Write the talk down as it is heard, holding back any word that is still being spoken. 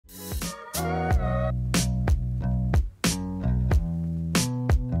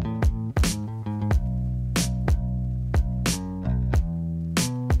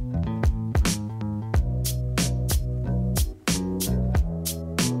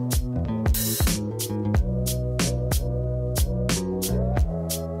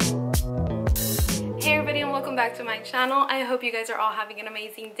back to my channel. I hope you guys are all having an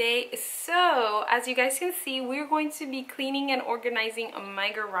amazing day. So as you guys can see, we're going to be cleaning and organizing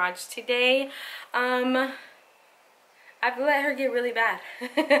my garage today. I've let her get really bad.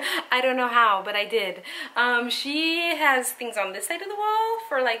 I don't know how, but I did. She has things on this side of the wall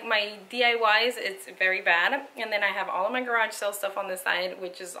for like my DIYs. It's very bad. And then I have all of my garage sale stuff on this side,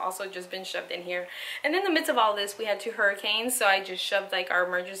 which has also just been shoved in here. And in the midst of all this, we had 2 hurricanes, so I just shoved like our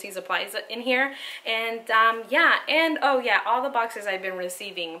emergency supplies in here. And yeah, and oh yeah, all the boxes I've been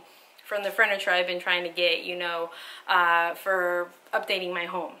receiving from the furniture I've been trying to get, you know, for updating my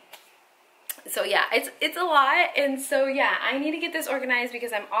home. So yeah, it's a lot. And so yeah, I need to get this organized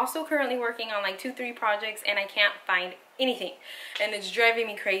because I'm also currently working on like 2-3 projects and I can't find anything and it's driving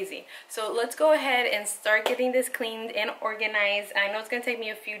me crazy. So let's go ahead and start getting this cleaned and organized. I know it's gonna take me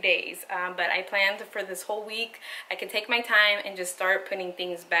a few days, but I planned for this whole week. I can take my time and just start putting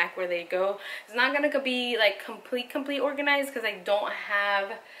things back where they go. It's not gonna be like complete organized because I don't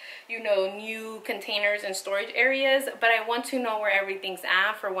have, you know, new containers and storage areas, but I want to know where everything's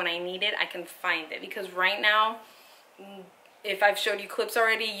at for when I need it, I can find it. Because right now, if I've showed you clips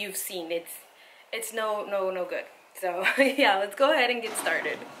already, you've seen it's no good. So yeah, let's go ahead and get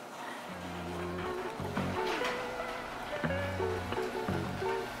started.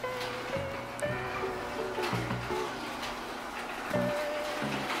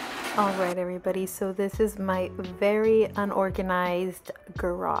 Alright everybody, so this is my very unorganized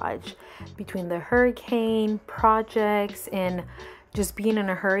garage. Between the hurricane, projects, and just being in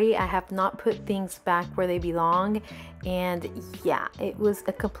a hurry, I have not put things back where they belong. And yeah, it was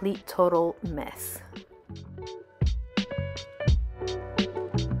a complete total mess.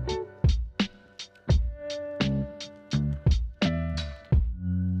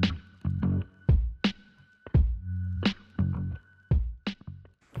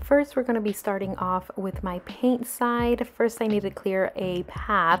 First, we're going to be starting off with my paint side. First, I need to clear a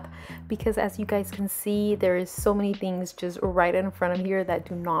path because as you guys can see, there is so many things just right in front of here that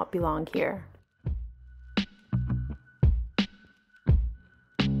do not belong here.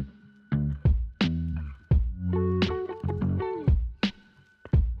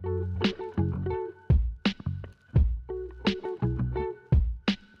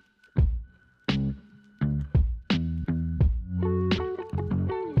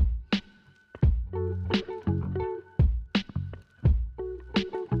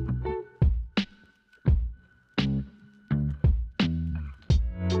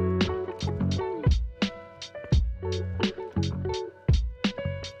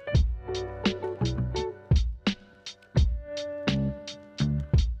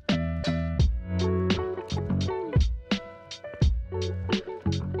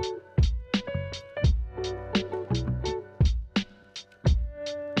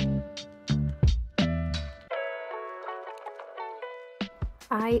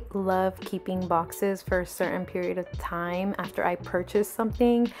 I love keeping boxes for a certain period of time after I purchase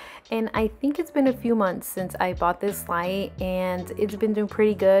something, and I think it's been a few months since I bought this light and it's been doing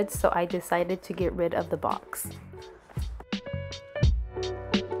pretty good, so I decided to get rid of the box.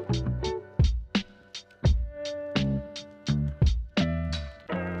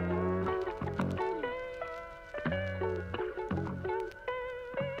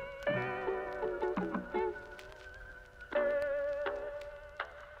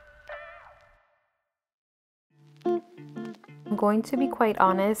 I'm going to be quite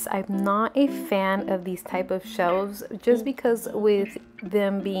honest, I'm not a fan of these type of shelves just because with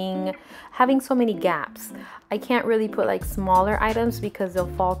them having so many gaps. I can't really put like smaller items because they'll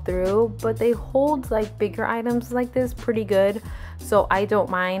fall through, but they hold like bigger items like this pretty good, so I don't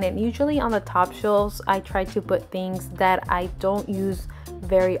mind. And usually on the top shelves I try to put things that I don't use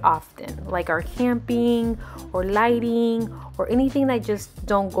very often, like our camping or lighting or anything that I just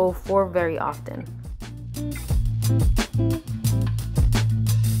don't go for very often.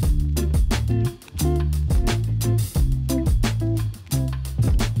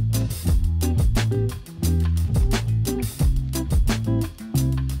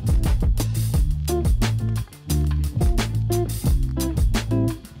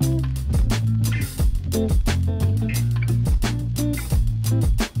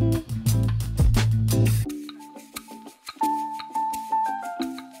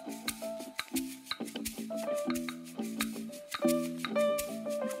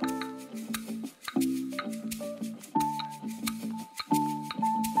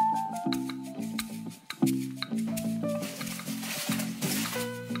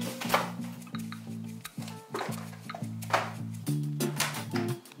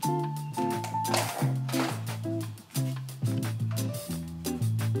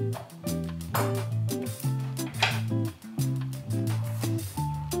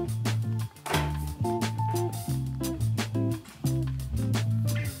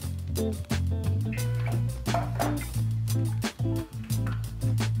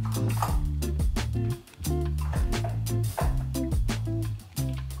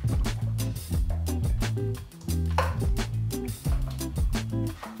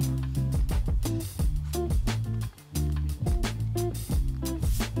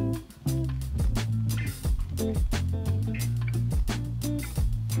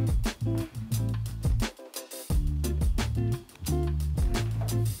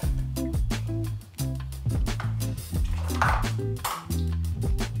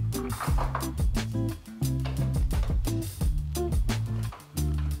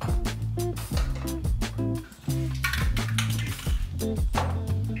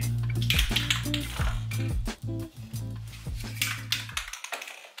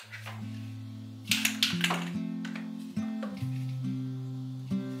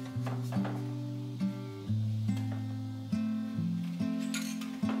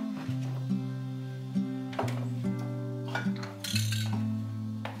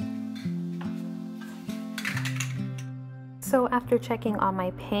 So after checking on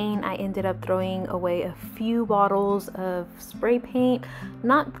my paint, I ended up throwing away a few bottles of spray paint.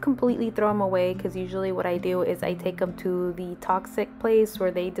 Not completely throw them away, because usually what I do is I take them to the toxic place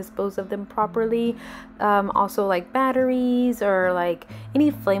where they dispose of them properly. Also like batteries or like any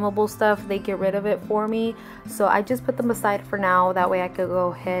flammable stuff, they get rid of it for me. So I just put them aside for now. That way I could go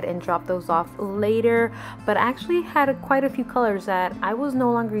ahead and drop those off later. But I actually had quite a few colors that I was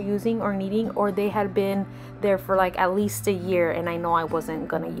no longer using or needing, or they had been there for like at least a year and I know I wasn't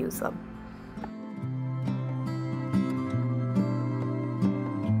gonna use them.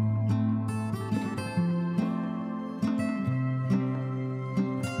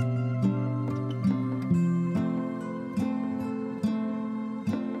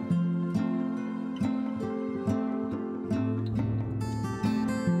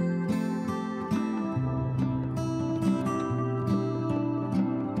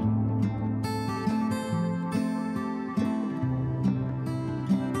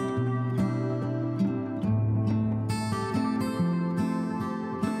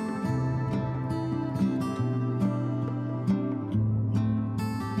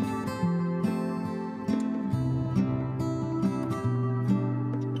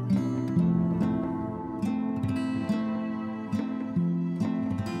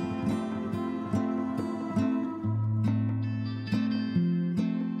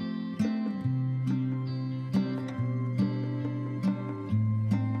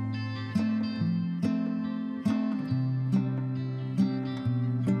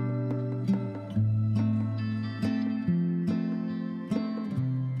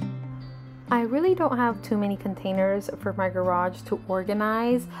 I really don't have too many containers for my garage to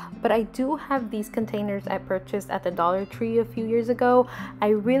organize, but I do have these containers I purchased at the Dollar Tree a few years ago. I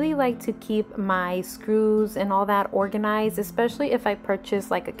really like to keep my screws and all that organized, especially if I purchase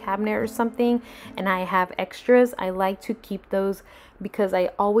like a cabinet or something and I have extras. I like to keep those because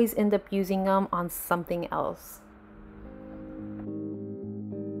I always end up using them on something else.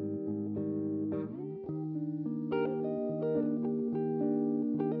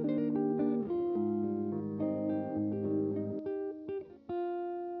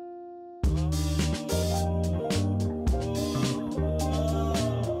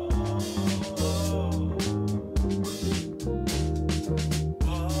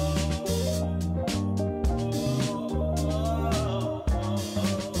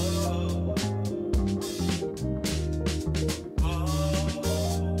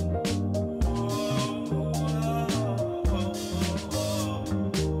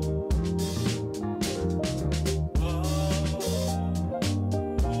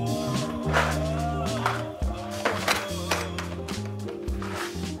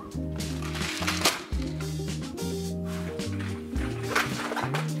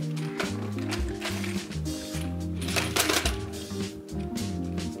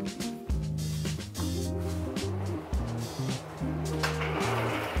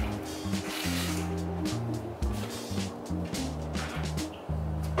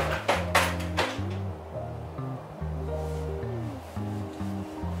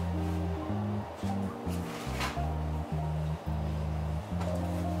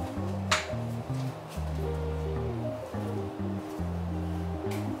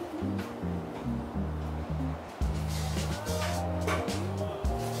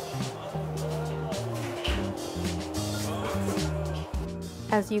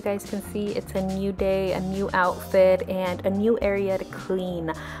 As you guys can see, it's a new day, a new outfit, and a new area to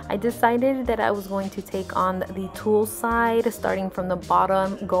clean. I decided that I was going to take on the tool side, starting from the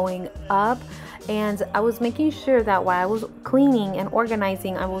bottom going up, And I was making sure that while I was cleaning and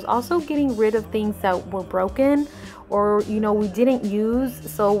organizing, I was also getting rid of things that were broken or we didn't use,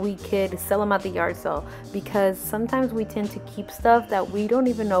 so we could sell them at the yard sale, because sometimes we tend to keep stuff that we don't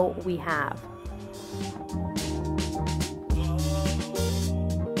even know we have.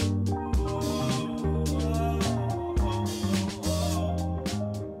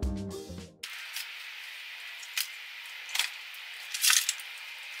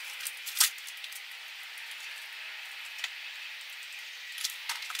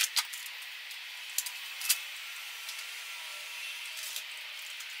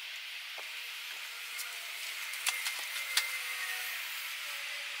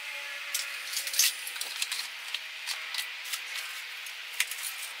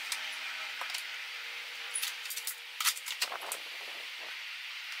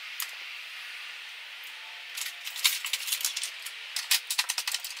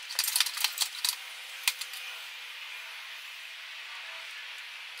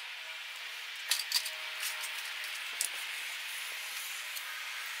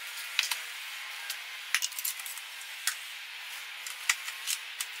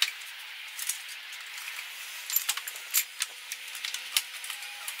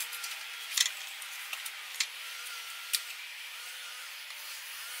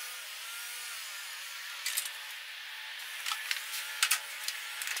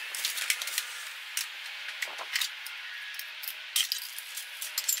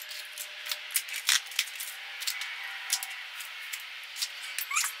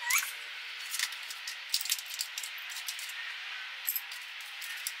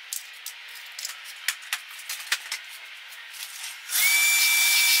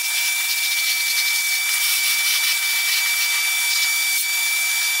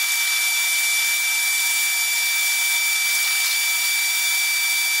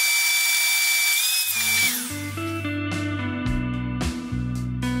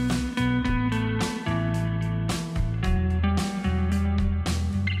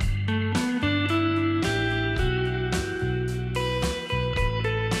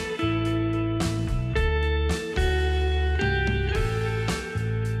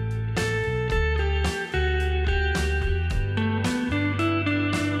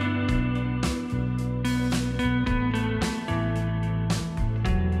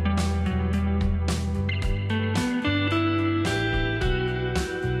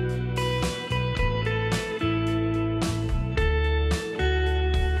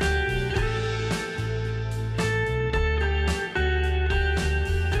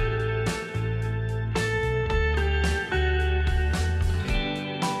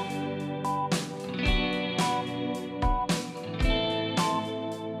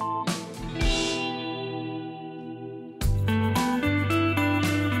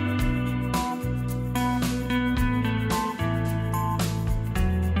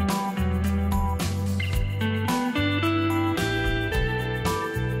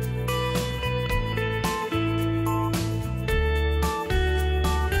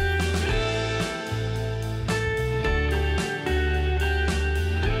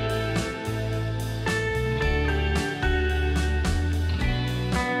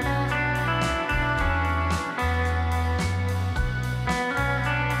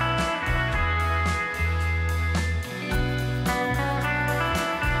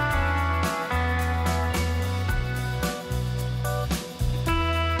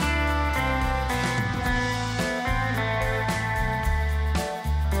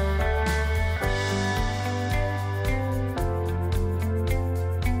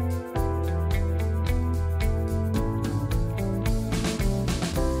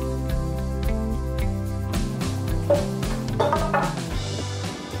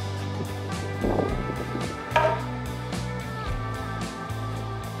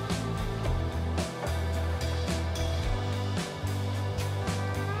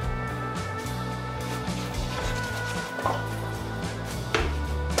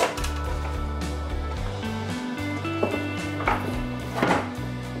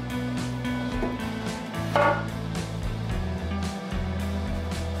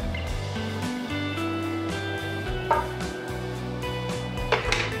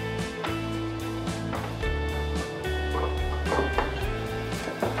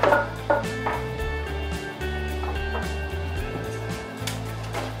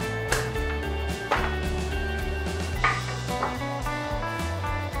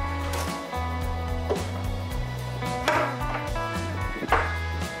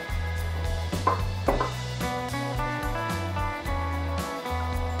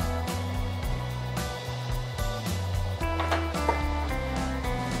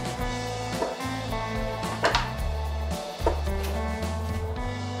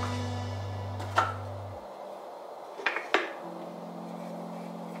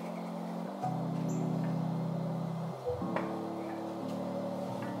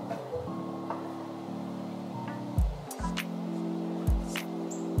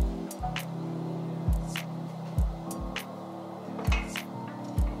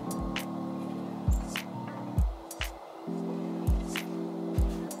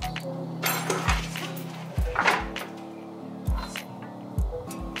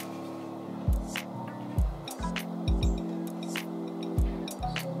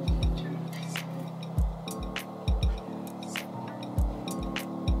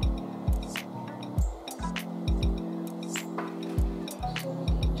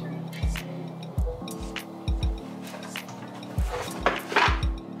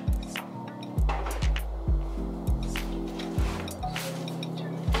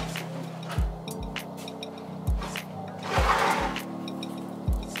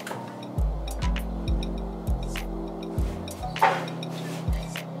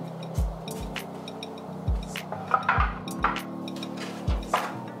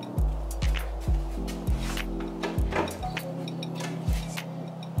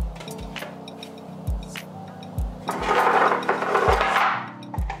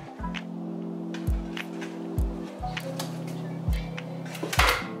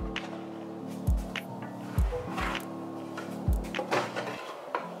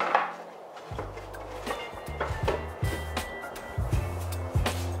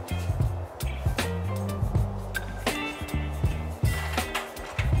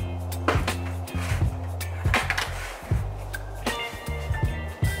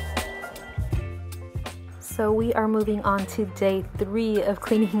 So we are moving on to day 3 of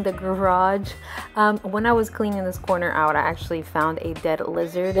cleaning the garage. When I was cleaning this corner out, I actually found a dead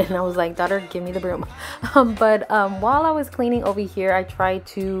lizard and I was like, daughter, give me the broom. But while I was cleaning over here, I tried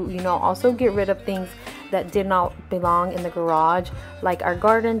to, also get rid of things that did not belong in the garage, like our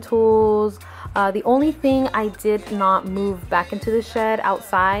garden tools. The only thing I did not move back into the shed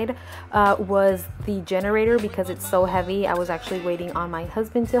outside was the generator because it's so heavy. I was actually waiting on my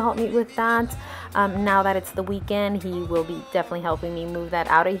husband to help me with that. Now that it's the weekend, he will be definitely helping me move that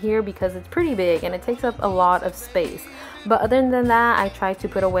out of here because it's pretty big and it takes up a lot of space. But other than that, I tried to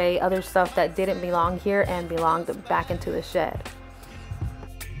put away other stuff that didn't belong here and belonged back into the shed.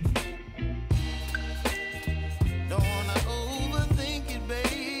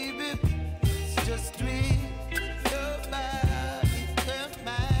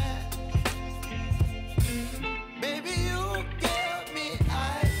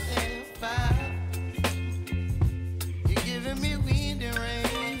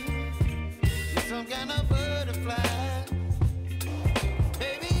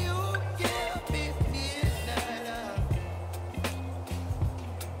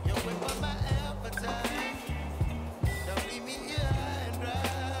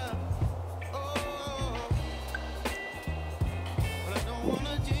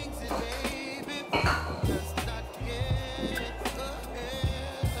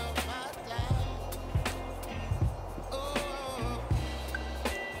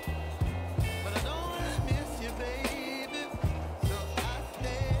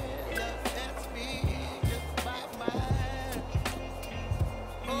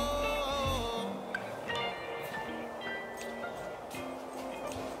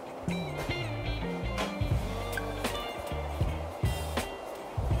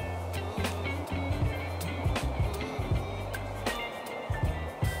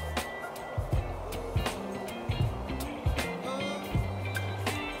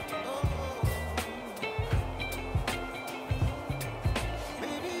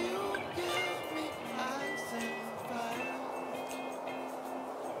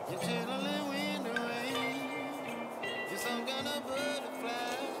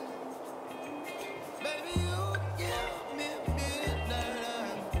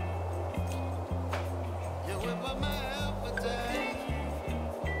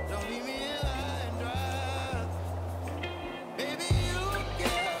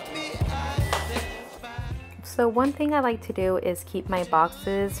 So one thing I like to do is keep my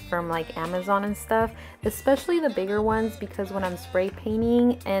boxes from like Amazon and stuff, especially the bigger ones, because when I'm spray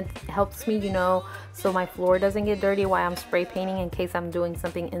painting, it helps me, so my floor doesn't get dirty while I'm spray painting in case I'm doing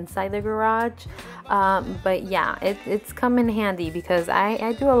something inside the garage. But yeah, it's come in handy because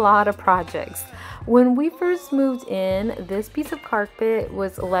I do a lot of projects. When we first moved in, this piece of carpet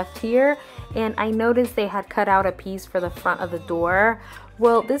was left here and I noticed they had cut out a piece for the front of the door.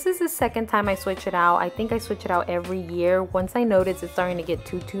 Well, this is the second time I switch it out. I think I switch it out every year. Once I notice it's starting to get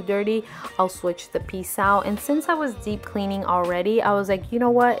too dirty, I'll switch the piece out. And since I was deep cleaning already, I was like, you know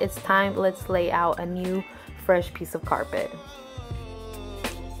what? It's time. Let's lay out a new fresh piece of carpet.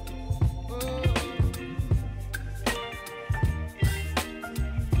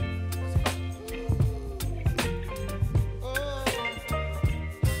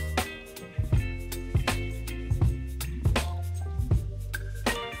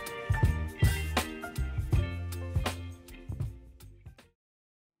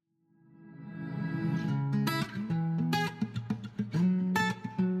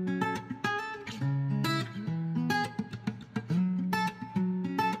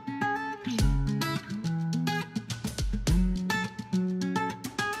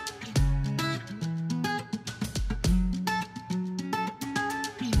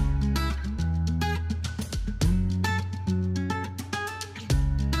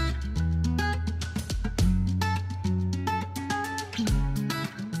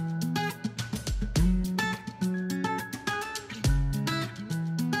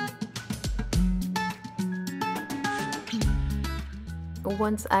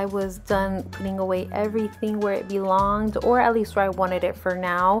 Once I was done putting away everything where it belonged, or at least where I wanted it for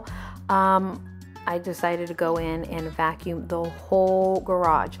now, I decided to go in and vacuum the whole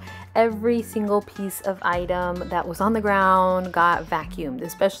garage. Every single piece of item that was on the ground got vacuumed,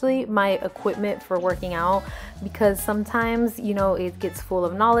 especially my equipment for working out, because sometimes, it gets full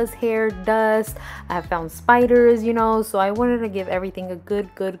of Nala's hair, dust. I have found spiders, so I wanted to give everything a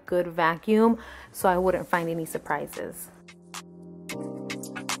good vacuum so I wouldn't find any surprises.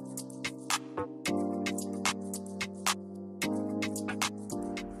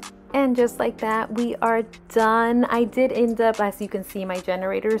 And just like that, we are done. I did end up, as you can see, my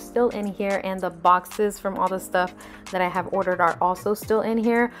generator is still in here, and the boxes from all the stuff that I have ordered are also still in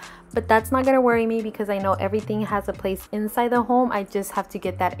here. But that's not gonna worry me because I know everything has a place inside the home. I just have to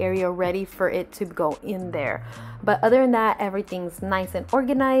get that area ready for it to go in there. But other than that, everything's nice and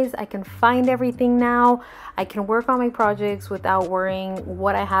organized. I can find everything now. I can work on my projects without worrying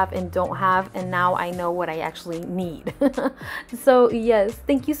what I have and don't have, and now I know what I actually need. So yes,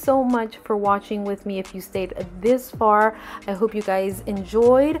 thank you so much for watching with me. If you stayed this far, I hope you guys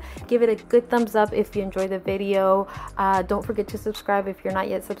enjoyed. Give it a good thumbs up if you enjoyed the video. Don't forget to subscribe if you're not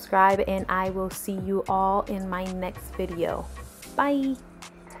yet subscribed, and I will see you all in my next video. Bye.